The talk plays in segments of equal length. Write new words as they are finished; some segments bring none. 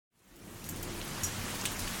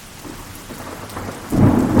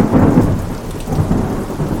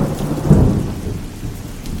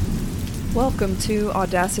Welcome to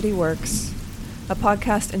Audacity Works, a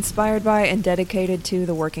podcast inspired by and dedicated to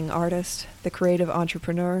the working artist, the creative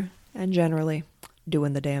entrepreneur, and generally,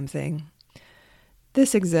 doing the damn thing.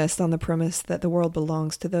 This exists on the premise that the world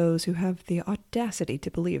belongs to those who have the audacity to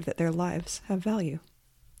believe that their lives have value.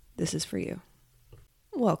 This is for you.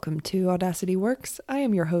 Welcome to Audacity Works. I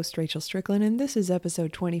am your host, Rachel Strickland, and this is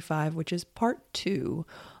episode 25, which is part 2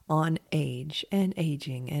 on age and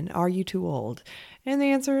aging and are you too old? And the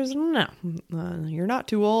answer is no. You're not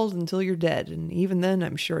too old until you're dead, and even then,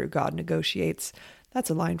 I'm sure God negotiates. That's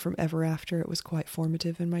a line from Ever After. It was quite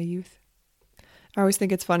formative in my youth. I always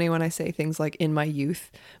think it's funny when I say things like in my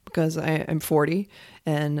youth, because I'm 40,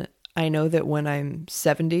 and I know that when I'm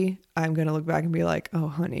 70, I'm going to look back and be like, oh,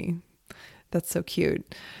 honey, that's so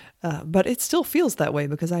cute. But it still feels that way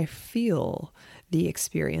because I feel the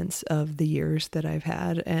experience of the years that I've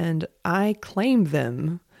had, and I claim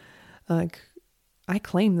them. Like, I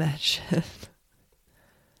claim that shit.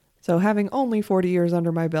 So having only 40 years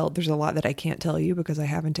under my belt, there's a lot that I can't tell you because I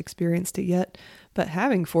haven't experienced it yet. But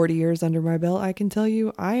having 40 years under my belt, I can tell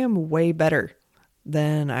you I am way better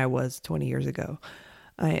than I was 20 years ago.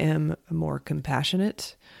 I am more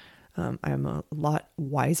compassionate. I'm a lot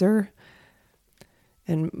wiser.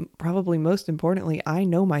 And probably most importantly, I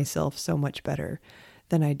know myself so much better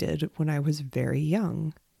than I did when I was very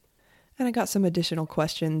young. And I got some additional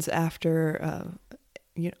questions after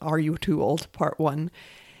Are You Too Old? Part 1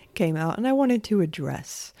 came out, and I wanted to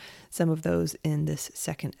address some of those in this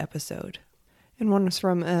second episode. And one was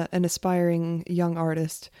from an aspiring young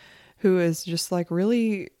artist who is just like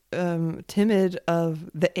really timid of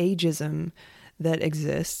the ageism that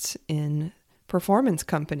exists in performance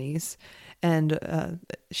companies. And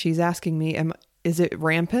she's asking me, is it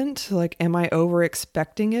rampant? Like, am I over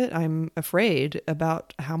expecting it? I'm afraid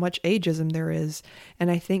about how much ageism there is. And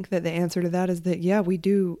I think that the answer to that is that, yeah, we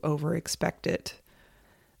do over expect it.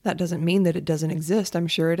 That doesn't mean that it doesn't exist. I'm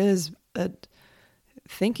sure it is. But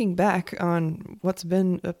thinking back on what's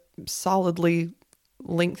been a solidly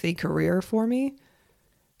lengthy career for me,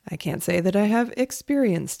 I can't say that I have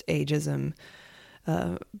experienced ageism.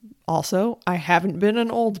 Also, I haven't been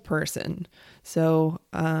an old person, so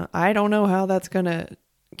I don't know how that's going to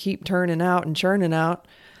keep turning out and churning out,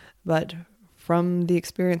 but from the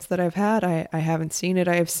experience that I've had, I haven't seen it.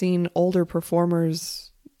 I have seen older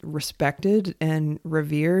performers respected and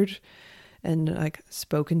revered and like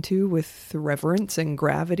spoken to with reverence and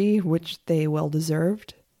gravity, which they well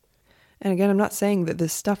deserved. And again, I'm not saying that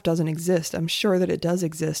this stuff doesn't exist. I'm sure that it does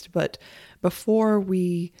exist, but before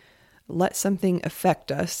we let something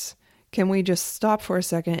affect us, can we just stop for a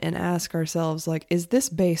second and ask ourselves, like, is this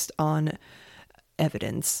based on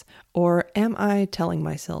evidence, or am I telling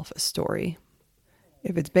myself a story?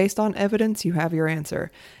 If it's based on evidence, you have your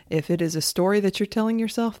answer. If it is a story that you're telling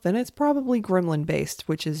yourself, then it's probably gremlin based,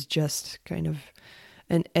 which is just kind of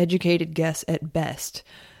an educated guess at best.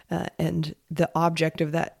 And the object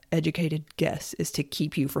of that educated guess is to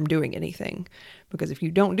keep you from doing anything. Because if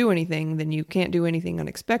you don't do anything, then you can't do anything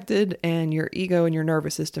unexpected, and your ego and your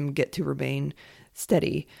nervous system get to remain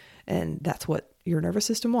steady. And that's what your nervous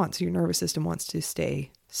system wants. Your nervous system wants to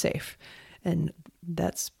stay safe. And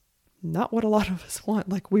that's not what a lot of us want.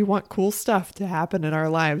 Like, we want cool stuff to happen in our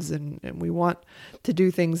lives, and we want to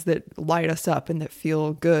do things that light us up and that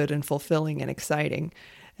feel good and fulfilling and exciting.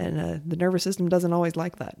 And the nervous system doesn't always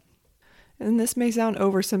like that. And this may sound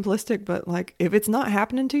oversimplistic, but like, if it's not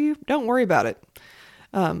happening to you, don't worry about it.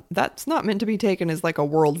 That's not meant to be taken as like a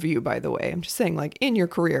worldview, by the way. I'm just saying, like, in your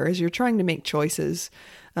career, as you're trying to make choices,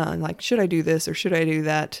 like, should I do this or should I do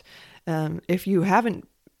that? If you haven't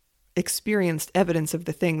experienced evidence of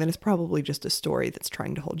the thing, then it's probably just a story that's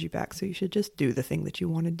trying to hold you back. So you should just do the thing that you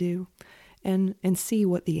want to do and see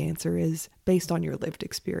what the answer is based on your lived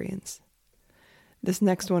experience. This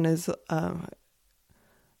next one is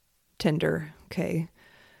tender. Okay.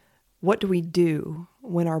 What do we do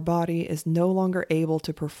when our body is no longer able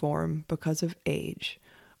to perform because of age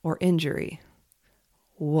or injury?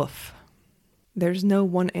 Woof. There's no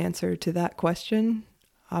one answer to that question,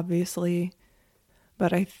 obviously,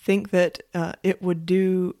 but I think that it would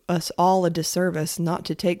do us all a disservice not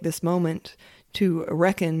to take this moment to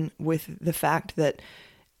reckon with the fact that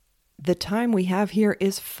the time we have here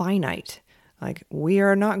is finite. Like, we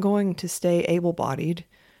are not going to stay able-bodied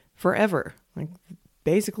forever. Like,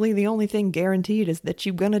 basically, the only thing guaranteed is that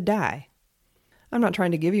you're gonna die. I'm not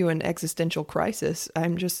trying to give you an existential crisis.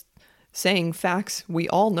 I'm just saying facts. We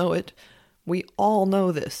all know it. We all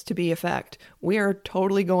know this to be a fact. We are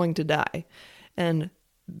totally going to die. And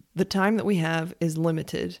the time that we have is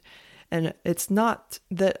limited. And it's not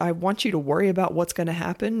that I want you to worry about what's going to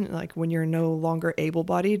happen, like when you're no longer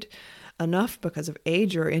able-bodied enough because of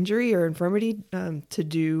age or injury or infirmity to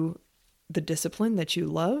do the discipline that you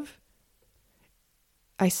love.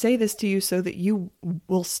 I say this to you so that you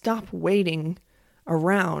will stop waiting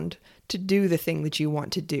around to do the thing that you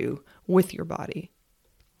want to do with your body.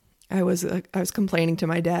 I was complaining to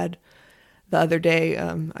my dad the other day.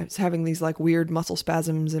 I was having these like weird muscle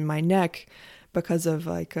spasms in my neck because of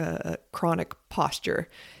like a chronic posture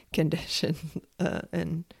condition.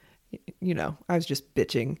 And, you know, I was just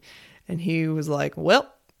bitching. And he was like,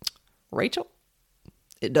 well, Rachel,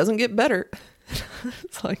 it doesn't get better.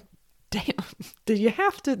 It's like, damn, did you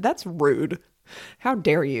have to? That's rude. How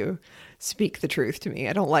dare you speak the truth to me?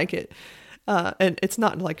 I don't like it. And it's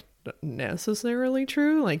not like necessarily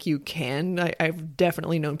true. Like you can, I've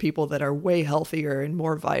definitely known people that are way healthier and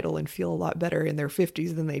more vital and feel a lot better in their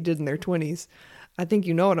 50s than they did in their 20s. I think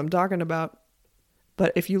you know what I'm talking about.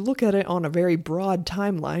 But if you look at it on a very broad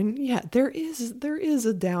timeline, yeah, there is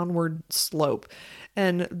a downward slope.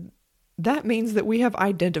 And that means that we have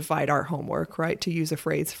identified our homework, right? To use a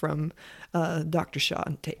phrase from Dr.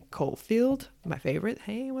 Sean Caulfield, my favorite.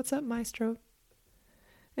 Hey, what's up, maestro?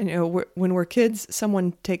 And, you know, when we're kids,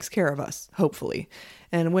 someone takes care of us, hopefully.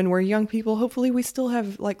 And when we're young people, hopefully we still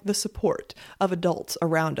have like the support of adults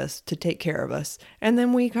around us to take care of us. And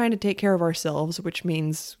then we kind of take care of ourselves, which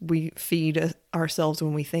means we feed ourselves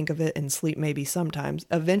when we think of it and sleep maybe sometimes.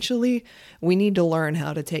 Eventually, we need to learn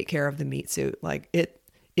how to take care of the meat suit. Like it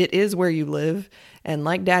is where you live. And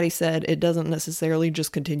like Daddy said, it doesn't necessarily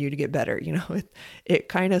just continue to get better. You know, it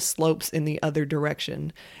kind of slopes in the other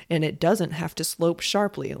direction, and it doesn't have to slope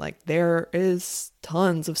sharply. Like there is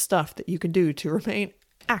tons of stuff that you can do to remain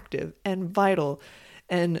active and vital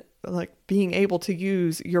and like being able to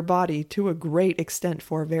use your body to a great extent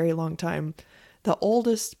for a very long time. The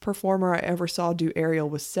oldest performer I ever saw do aerial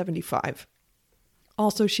was 75.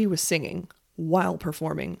 Also, she was singing while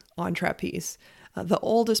performing on trapeze. The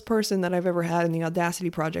oldest person that I've ever had in the Audacity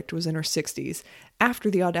Project was in her 60s.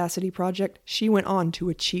 After the Audacity Project, she went on to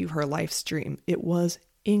achieve her life's dream. It was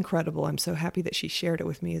incredible. I'm so happy that she shared it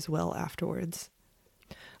with me as well afterwards.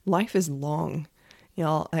 Life is long. You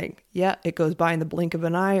know, it goes by in the blink of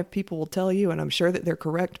an eye. People will tell you, and I'm sure that they're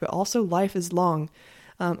correct, but also life is long.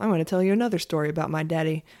 I'm going to tell you another story about my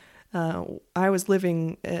daddy. I was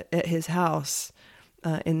living at his house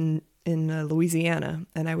in Louisiana,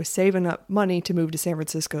 and I was saving up money to move to San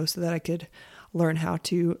Francisco so that I could learn how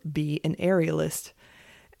to be an aerialist.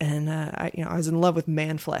 And I was in love with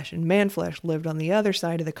Manflesh, and Manflesh lived on the other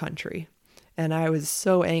side of the country. And I was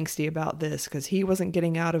so angsty about this because he wasn't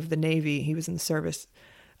getting out of the Navy. He was in the service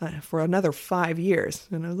for another 5 years.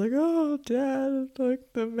 And I was like, oh, Dad,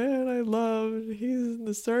 like the man I love, he's in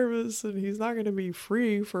the service and he's not going to be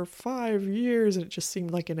free for 5 years. And it just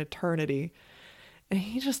seemed like an eternity. And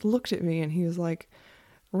he just looked at me and he was like,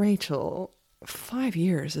 Rachel, 5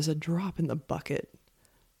 years is a drop in the bucket.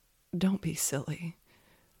 Don't be silly.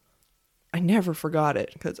 I never forgot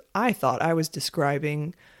it because I thought I was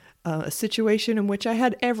describing a situation in which I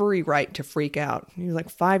had every right to freak out. He was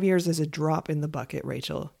like, 5 years is a drop in the bucket,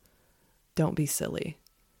 Rachel. Don't be silly.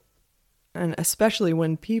 And especially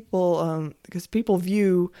when people, because people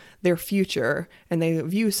view their future and they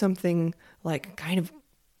view something like kind of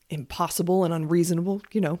impossible and unreasonable,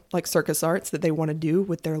 you know, like circus arts that they want to do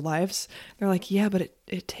with their lives. They're like, yeah, but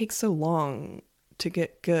it takes so long to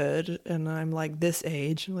get good. And I'm like, this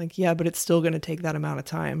age, I'm like, yeah, but it's still going to take that amount of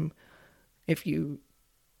time if you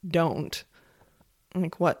don't. I'm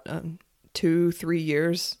like, what, 2-3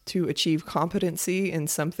 years to achieve competency in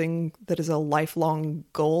something that is a lifelong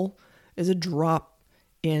goal is a drop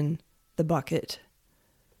in the bucket.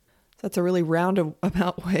 That's a really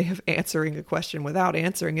roundabout way of answering a question without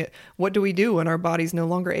answering it. What do we do when our body's no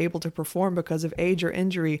longer able to perform because of age or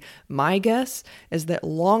injury? My guess is that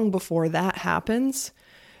long before that happens,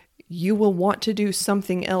 you will want to do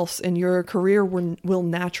something else and your career will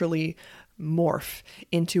naturally morph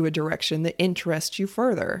into a direction that interests you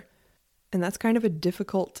further. And that's kind of a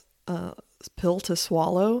difficult pill to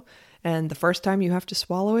swallow. And the first time you have to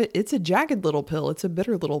swallow it, it's a jagged little pill. It's a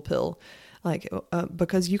bitter little pill.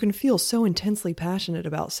 Because you can feel so intensely passionate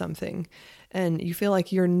about something and you feel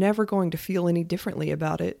like you're never going to feel any differently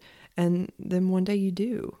about it. And then one day you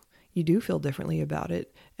do feel differently about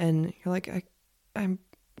it. And you're like, I'm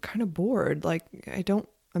kind of bored. Like,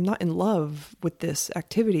 I'm not in love with this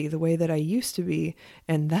activity the way that I used to be.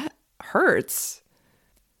 And that hurts,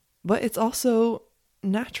 but it's also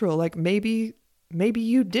natural. Like maybe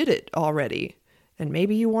you did it already and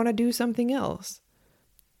maybe you want to do something else.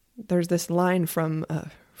 There's this line from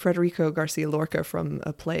Federico Garcia Lorca from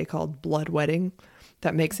a play called Blood Wedding.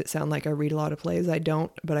 That makes it sound like I read a lot of plays. I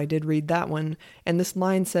don't, but I did read that one. And this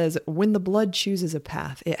line says, when the blood chooses a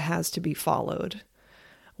path, it has to be followed.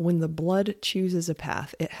 When the blood chooses a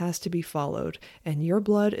path, it has to be followed. And your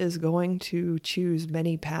blood is going to choose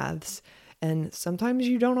many paths. And sometimes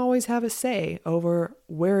you don't always have a say over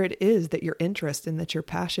where it is that your interest and that your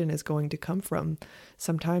passion is going to come from.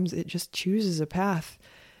 Sometimes it just chooses a path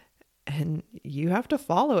and you have to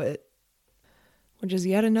follow it. Which is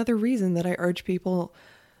yet another reason that I urge people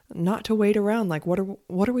not to wait around. Like, what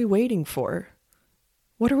are we waiting for?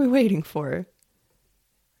 What are we waiting for?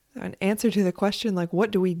 An answer to the question, like,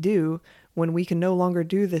 what do we do when we can no longer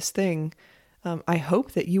do this thing? I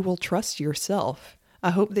hope that you will trust yourself.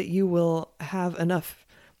 I hope that you will have enough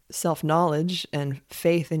self-knowledge and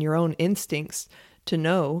faith in your own instincts to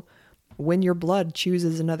know when your blood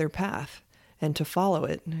chooses another path and to follow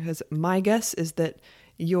it. Because my guess is that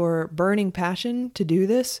your burning passion to do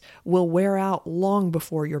this will wear out long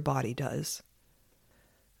before your body does.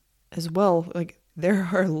 As well, like, there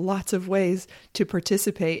are lots of ways to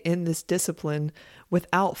participate in this discipline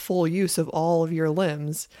without full use of all of your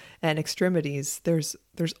limbs and extremities. There's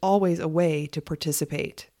always a way to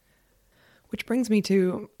participate. Which brings me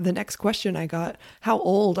to the next question I got. How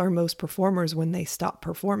old are most performers when they stop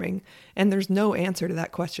performing? And there's no answer to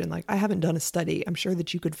that question. Like, I haven't done a study. I'm sure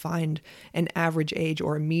that you could find an average age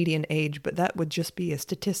or a median age, but that would just be a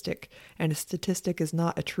statistic. And a statistic is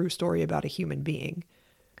not a true story about a human being.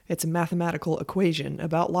 It's a mathematical equation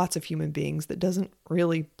about lots of human beings that doesn't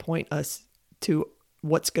really point us to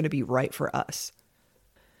what's going to be right for us.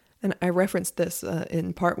 And I referenced this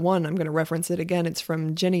in part 1. I'm going to reference it again. It's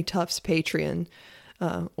from Jenny Tuff's Patreon,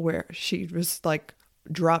 where she was like,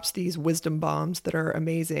 drops these wisdom bombs that are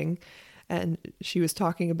amazing. And she was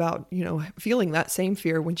talking about, feeling that same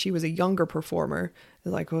fear when she was a younger performer.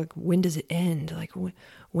 Like, when does it end? Like,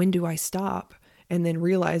 when do I stop? And then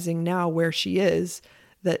realizing now where she is,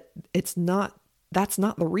 that that's not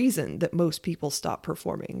the reason that most people stop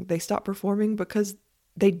performing. They stop performing because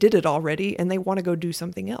they did it already and they want to go do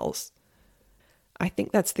something else. I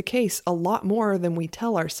think that's the case a lot more than we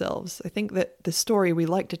tell ourselves. I think that the story we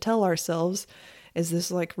like to tell ourselves is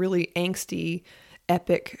this like really angsty,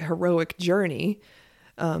 epic, heroic journey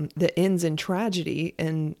that ends in tragedy.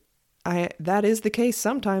 And that is the case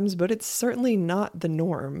sometimes, but it's certainly not the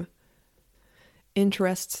norm.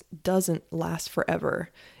 Interest doesn't last forever.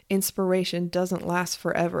 Inspiration doesn't last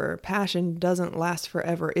forever. Passion doesn't last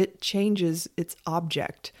forever. It changes its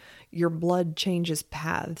object. Your blood changes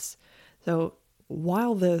paths. So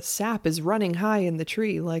while the sap is running high in the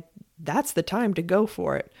tree, like, that's the time to go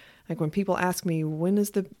for it. Like, when people ask me, when is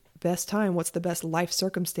the best time? What's the best life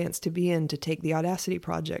circumstance to be in to take the Audacity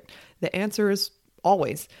project? The answer is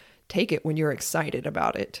always take it when you're excited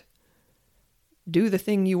about it. Do the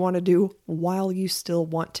thing you want to do while you still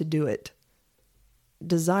want to do it.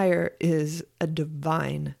 Desire is a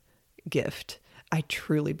divine gift. I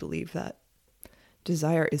truly believe that.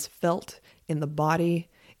 Desire is felt in the body.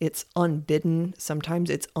 It's unbidden. Sometimes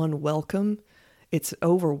it's unwelcome. It's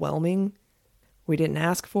overwhelming. We didn't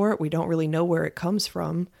ask for it. We don't really know where it comes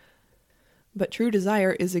from. But true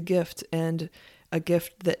desire is a gift, and a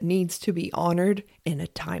gift that needs to be honored in a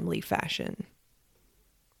timely fashion.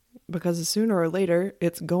 Because sooner or later,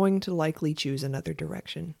 it's going to likely choose another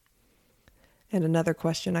direction. And another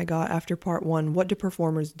question I got after part 1, what do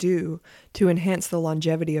performers do to enhance the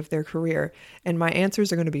longevity of their career? And my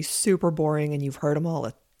answers are going to be super boring, and you've heard them all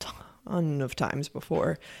a ton of times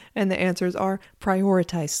before. And the answers are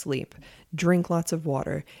prioritize sleep, drink lots of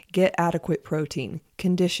water, get adequate protein,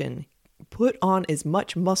 condition, put on as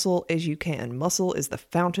much muscle as you can. Muscle is the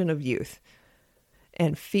fountain of youth.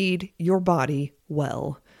 And feed your body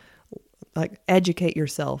well. Like, educate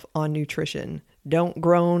yourself on nutrition. Don't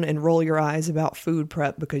groan and roll your eyes about food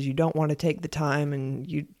prep because you don't want to take the time and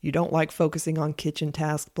you don't like focusing on kitchen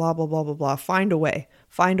tasks, blah, blah, blah, blah, blah. Find a way.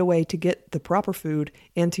 Find a way to get the proper food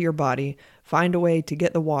into your body. Find a way to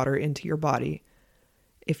get the water into your body.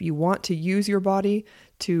 If you want to use your body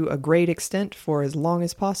to a great extent for as long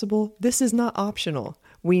as possible, this is not optional.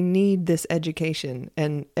 We need this education,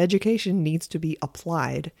 and education needs to be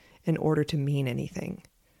applied in order to mean anything.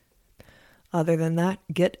 Other than that,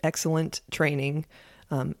 get excellent training.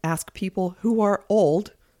 Ask people who are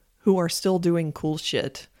old, who are still doing cool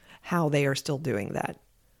shit, how they are still doing that.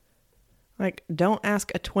 Like, don't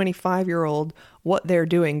ask a 25-year-old what they're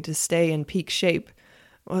doing to stay in peak shape.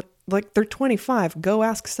 Like, they're 25. Go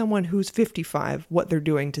ask someone who's 55 what they're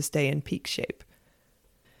doing to stay in peak shape.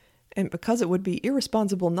 And because it would be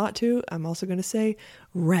irresponsible not to, I'm also going to say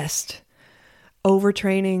rest.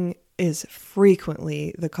 Overtraining is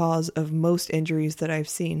frequently the cause of most injuries that I've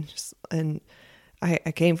seen. And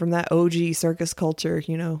I came from that OG circus culture,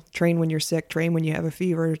 train when you're sick, train when you have a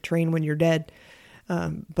fever, train when you're dead.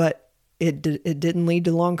 But it didn't lead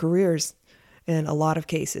to long careers in a lot of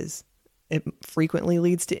cases. It frequently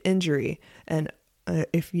leads to injury. And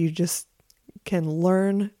if you just can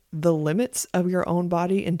learn the limits of your own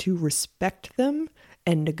body and to respect them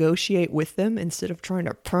and negotiate with them instead of trying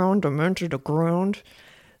to pound them into the ground,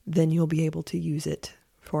 then you'll be able to use it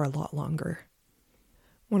for a lot longer.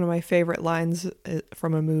 One of my favorite lines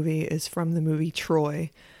from a movie is from the movie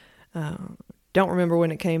Troy. Don't remember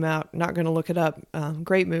when it came out. Not going to look it up.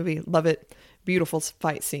 Great movie. Love it. Beautiful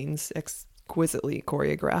fight scenes. Exquisitely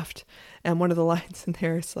choreographed. And one of the lines in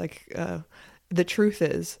there is like, the truth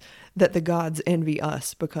is that the gods envy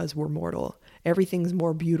us because we're mortal. Everything's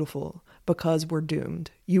more beautiful because we're doomed.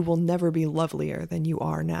 You will never be lovelier than you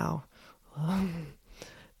are now.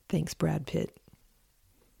 Thanks, Brad Pitt.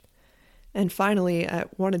 And finally, I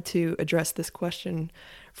wanted to address this question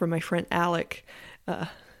from my friend Alec.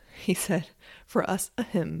 He said, for us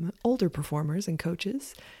older performers and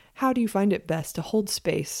coaches, how do you find it best to hold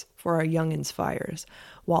space for our youngins' fires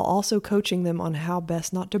while also coaching them on how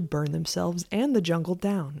best not to burn themselves and the jungle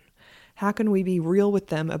down? How can we be real with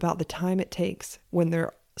them about the time it takes when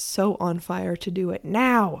they're so on fire to do it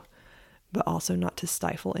now, but also not to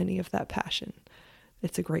stifle any of that passion?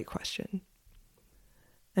 It's a great question.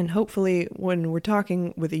 And hopefully when we're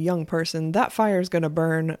talking with a young person, that fire is going to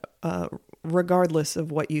burn regardless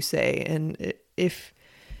of what you say. And if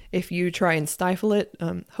you try and stifle it,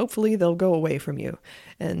 hopefully they'll go away from you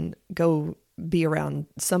and go be around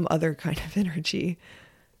some other kind of energy.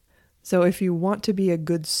 So if you want to be a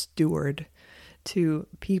good steward to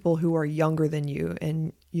people who are younger than you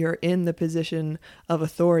and you're in the position of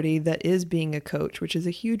authority that is being a coach, which is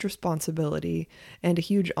a huge responsibility and a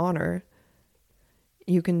huge honor,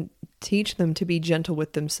 you can teach them to be gentle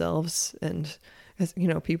with themselves. And as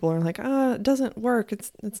people are like, it doesn't work.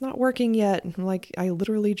 It's not working yet. And I'm like, I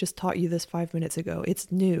literally just taught you this 5 minutes ago.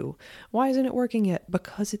 It's new. Why isn't it working yet?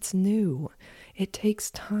 Because it's new. It takes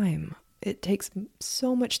time. It takes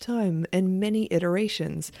so much time and many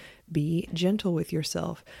iterations. Be gentle with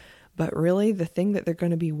yourself. But really, the thing that they're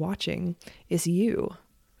going to be watching is you.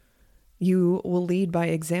 You will lead by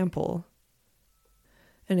example.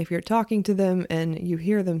 And if you're talking to them and you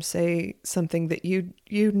hear them say something that you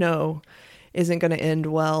know isn't going to end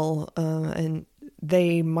well, and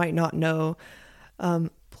they might not know,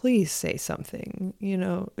 please say something,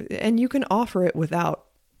 and you can offer it without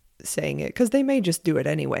saying it because they may just do it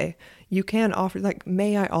anyway. You can offer, like,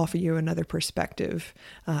 may I offer you another perspective?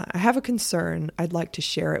 I have a concern. I'd like to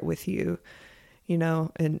share it with you,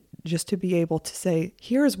 and just to be able to say,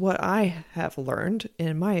 here's what I have learned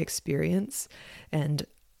in my experience, and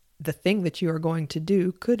the thing that you are going to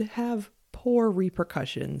do could have poor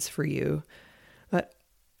repercussions for you. But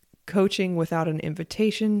coaching without an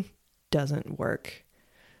invitation doesn't work.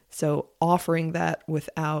 So offering that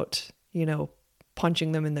without,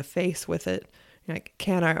 punching them in the face with it, like,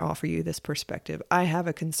 can I offer you this perspective? I have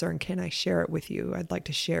a concern. Can I share it with you? I'd like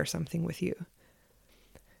to share something with you.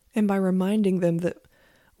 And by reminding them that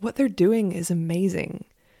what they're doing is amazing.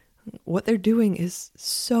 What they're doing is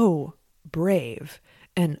so brave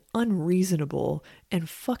and unreasonable and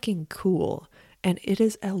fucking cool. And it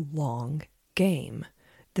is a long game.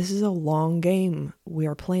 This is a long game we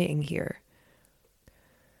are playing here.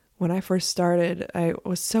 When I first started, I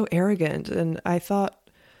was so arrogant and I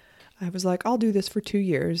was like, I'll do this for 2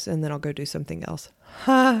 years and then I'll go do something else.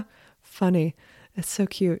 Ha! Funny. It's so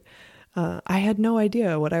cute. I had no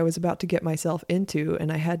idea what I was about to get myself into,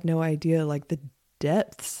 and I had no idea the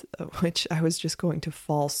depths of which I was just going to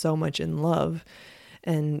fall so much in love,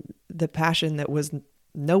 and the passion that was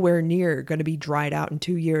nowhere near going to be dried out in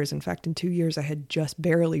 2 years. In fact, in 2 years, I had just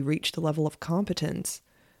barely reached the level of competence.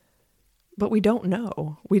 But we don't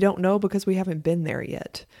know. We don't know because we haven't been there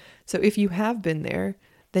yet. So if you have been there,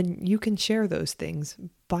 then you can share those things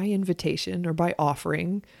by invitation or by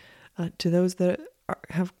offering to those that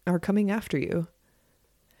are coming after you.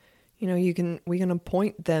 We can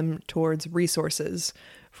point them towards resources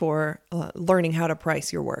for learning how to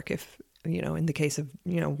price your work. If, in the case of,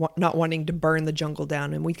 not wanting to burn the jungle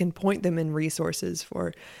down, and we can point them in resources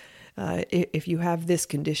for, if you have this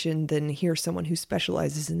condition, then here's someone who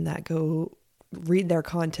specializes in that. Go read their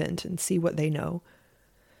content and see what they know.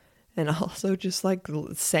 And also just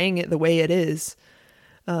saying it the way it is,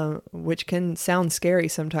 which can sound scary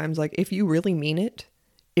sometimes. If you really mean it,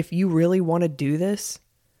 if you really want to do this,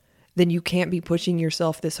 then you can't be pushing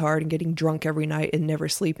yourself this hard and getting drunk every night and never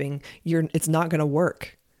sleeping. It's not going to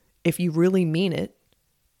work. If you really mean it,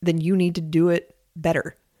 then you need to do it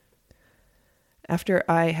better. After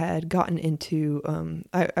I had gotten into,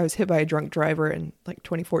 I was hit by a drunk driver in like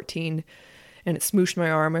 2014, and it smooshed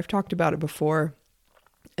my arm. I've talked about it before.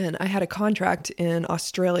 And I had a contract in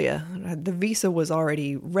Australia. The visa was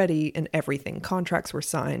already ready and everything. Contracts were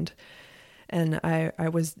signed. And I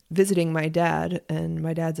was visiting my dad, and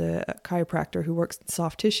my dad's a chiropractor who works in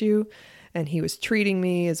soft tissue, and he was treating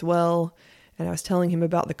me as well. And I was telling him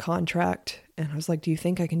about the contract, and I was like, do you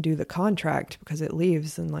think I can do the contract? Because it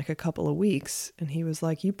leaves in like a couple of weeks. And he was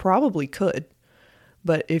like, you probably could.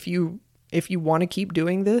 But if you want to keep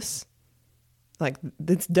doing this, like,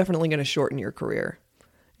 it's definitely going to shorten your career.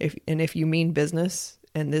 If you mean business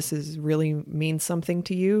and this is really means something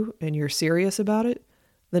to you and you're serious about it,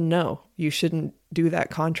 then no, you shouldn't do that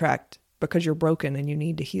contract because you're broken and you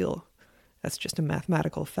need to heal. That's just a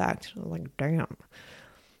mathematical fact. Like, damn. I've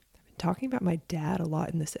been talking about my dad a lot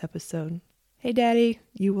in this episode. Hey, Daddy,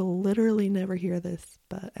 you will literally never hear this,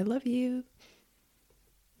 but I love you.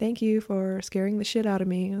 Thank you for scaring the shit out of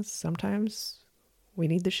me. Sometimes we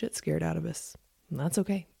need the shit scared out of us, and that's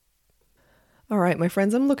okay. All right, my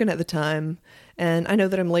friends, I'm looking at the time, and I know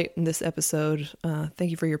that I'm late in this episode.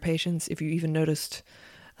 Thank you for your patience. If you even noticed,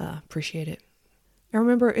 appreciate it. And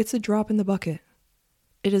remember, it's a drop in the bucket.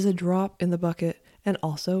 It is a drop in the bucket, and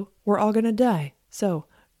also, we're all going to die. So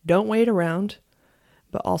don't wait around,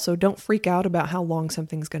 but also don't freak out about how long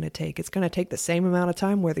something's going to take. It's going to take the same amount of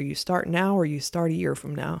time whether you start now or you start a year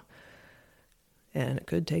from now. And it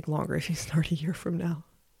could take longer if you start a year from now.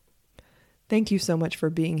 Thank you so much for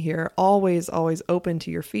being here. Always, always open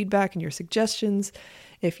to your feedback and your suggestions.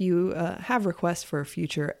 If you have requests for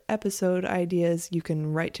future episode ideas, you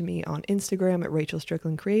can write to me on Instagram at Rachel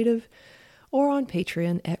Strickland Creative or on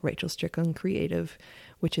Patreon at Rachel Strickland Creative,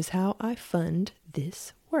 which is how I fund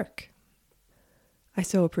this work. I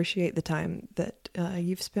so appreciate the time that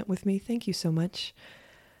you've spent with me. Thank you so much.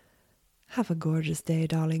 Have a gorgeous day,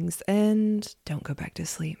 darlings, and don't go back to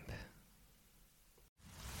sleep.